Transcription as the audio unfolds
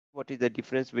What is the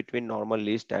difference between normal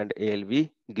list and ALV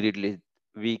grid list?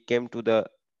 We came to the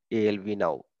ALV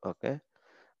now. Okay,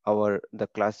 our the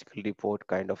classical report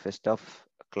kind of stuff,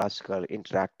 classical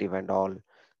interactive and all,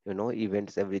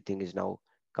 events, everything is now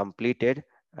completed,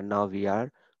 and now we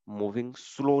are moving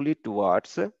slowly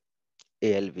towards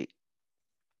ALV.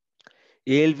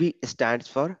 ALV stands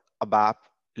for ABAP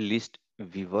list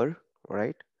viewer,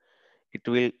 right? It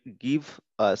will give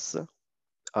us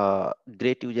a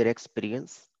great user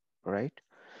experience, right?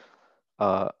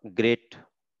 Great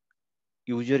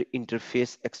user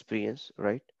interface experience,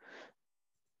 right?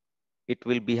 It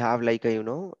will be have like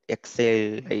a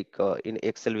Excel, like in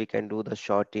Excel we can do the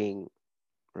sorting,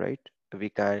 right? We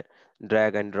can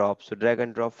drag and drop. So drag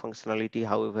and drop functionality,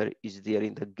 however, is there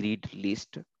in the grid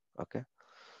list. Okay,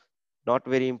 not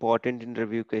very important in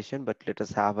review question, but let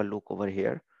us have a look over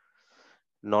here.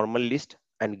 Normal list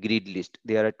and grid list,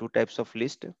 there are two types of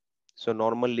list. So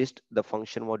normal list, the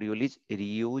function module is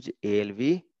reuse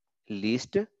ALV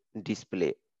list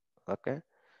display. Okay,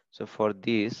 so for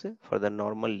this, for the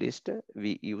normal list,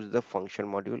 we use the function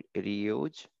module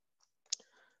reuse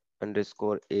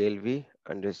underscore ALV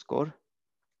underscore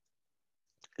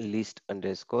list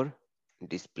underscore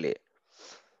display.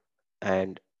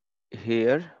 And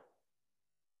here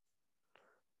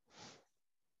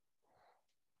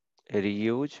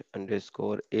reuse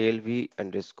underscore ALV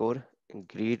underscore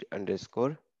grid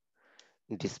underscore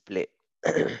display.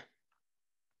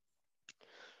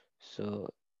 So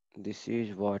this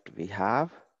is what we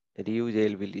have. Reuse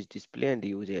ALV list display and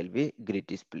reuse ALV grid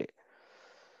display.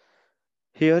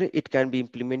 Here it can be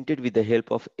implemented with the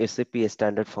help of SAP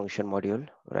standard function module,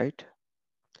 right?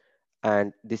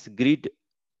 And this grid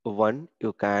one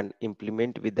you can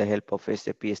implement with the help of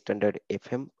SAP standard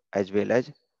FM, as well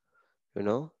as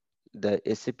the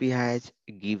SAP has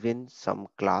given some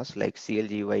class like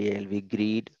CLGY ALV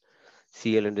grid,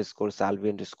 CL underscore salvi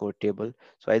underscore table.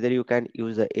 So either you can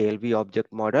use the ALV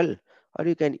object model, or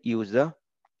you can use the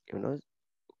you know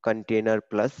container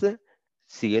plus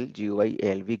CL GUI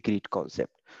ALV grid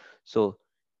concept. So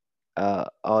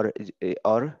or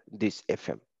this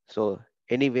FM. So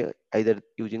anyway, either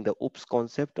using the OOPS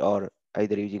concept or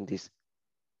either using this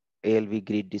ALV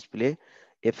grid display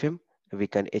FM, we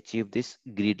can achieve this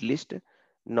grid list.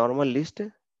 Normal list,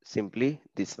 simply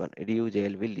this one, reuse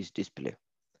ALV list display.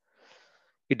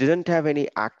 It doesn't have any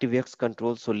ActiveX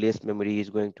control, so less memory is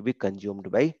going to be consumed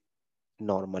by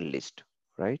normal list,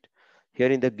 right? Here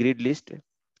in the grid list,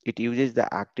 it uses the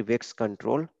ActiveX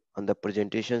control on the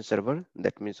presentation server,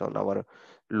 that means on our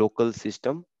local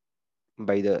system,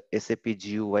 by the SAP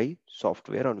GUI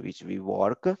software on which we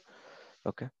work.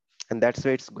 Okay, and that's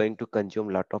why it's going to consume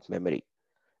a lot of memory,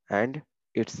 and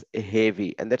it's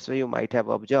heavy, and that's why you might have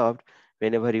observed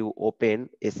whenever you open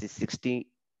AC16N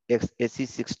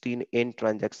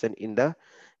transaction in the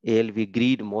ALV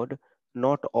grid mode,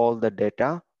 not all the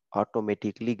data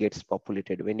automatically gets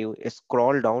populated. When you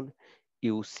scroll down,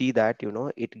 you see that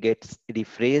it gets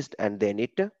refreshed, and then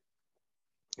it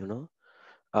you know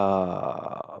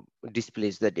uh,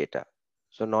 displays the data.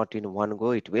 So not in one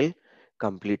go it will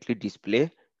completely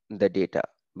display the data.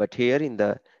 But here in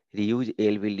the reuse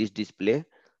ALV list display,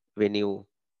 when you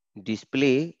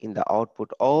display in the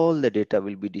output, all the data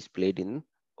will be displayed in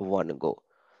one go.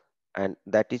 And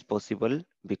that is possible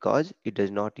because it does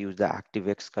not use the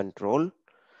ActiveX control,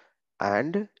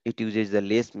 and it uses the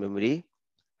less memory.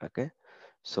 Okay,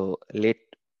 so less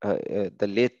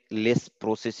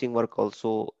processing work,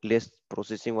 also less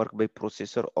processing work by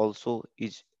processor also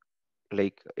is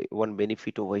like one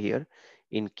benefit over here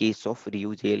in case of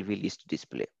reuse ALV list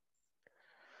display.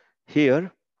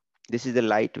 Here, this is the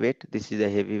lightweight, this is the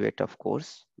heavyweight, of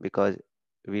course, because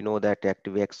we know that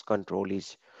ActiveX control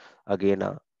is again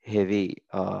a heavy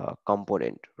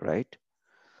component, right?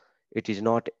 It is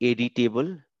not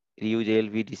editable. Reuse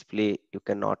ALV display, you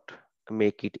cannot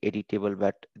make it editable,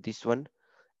 but this one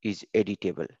is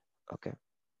editable. Okay,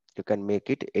 you can make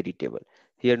it editable.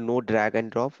 Here no drag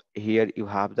and drop, here you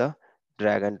have the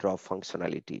drag and drop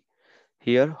functionality.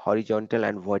 Here horizontal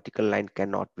and vertical line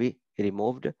cannot be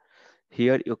removed.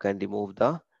 Here you can remove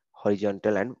the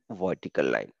horizontal and vertical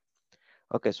line.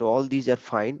 Okay, so all these are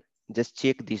fine. Just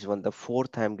check this one, the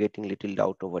fourth I am getting little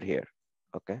doubt over here.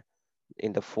 Okay,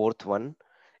 in the fourth one,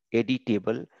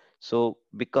 editable. So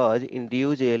because in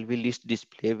reuse ALV list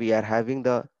display, we are having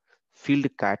the field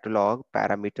catalog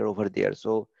parameter over there.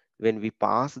 So when we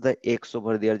pass the X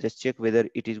over there, just check whether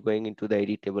it is going into the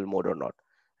editable mode or not.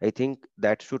 I think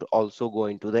that should also go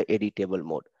into the editable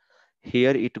mode.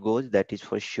 Here it goes, that is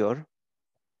for sure.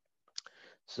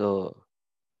 So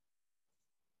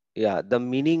yeah, the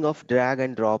meaning of drag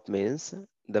and drop means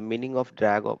the meaning of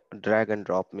drag and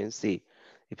drop means, see,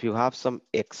 if you have some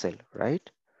Excel, right?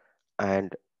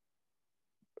 And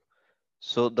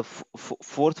so the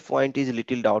fourth point is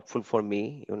little doubtful for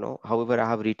me, you know. However, I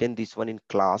have written this one in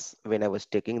class when I was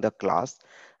taking the class,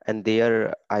 and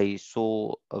there I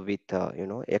saw with you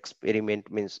know,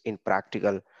 experiment means in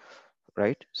practical,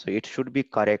 right? So it should be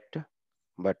correct,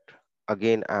 but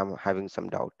again I'm having some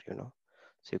doubt, you know.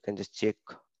 So you can just check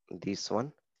this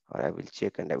one, or I will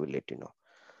check and I will let you know.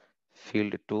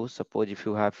 Field 2, suppose if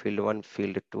you have field 1,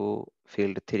 field 2,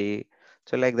 field 3,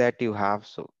 so like that you have.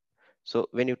 So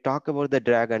when you talk about the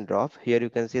drag and drop, here you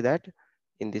can see that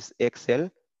in this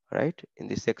Excel, right? In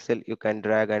this Excel, you can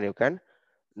drag and you can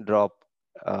drop.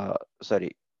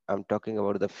 Sorry, I'm talking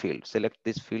about the field. Select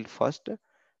this field first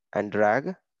and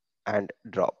drag and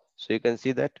drop. So you can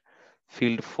see that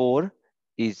field 4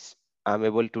 is, I'm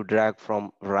able to drag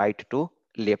from right to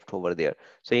left over there.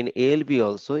 So in ALV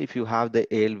also, if you have the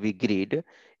ALV grid,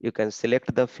 you can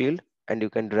select the field and you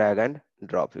can drag and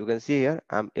drop. You can see here,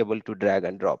 I'm able to drag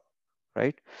and drop,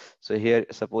 right? So here,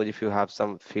 suppose if you have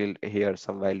some field here,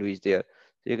 some value is there,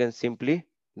 so you can simply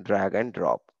drag and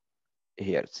drop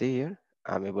here. See here,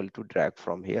 I'm able to drag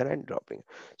from here and dropping.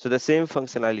 So the same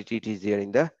functionality it is here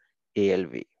in the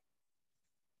ALV.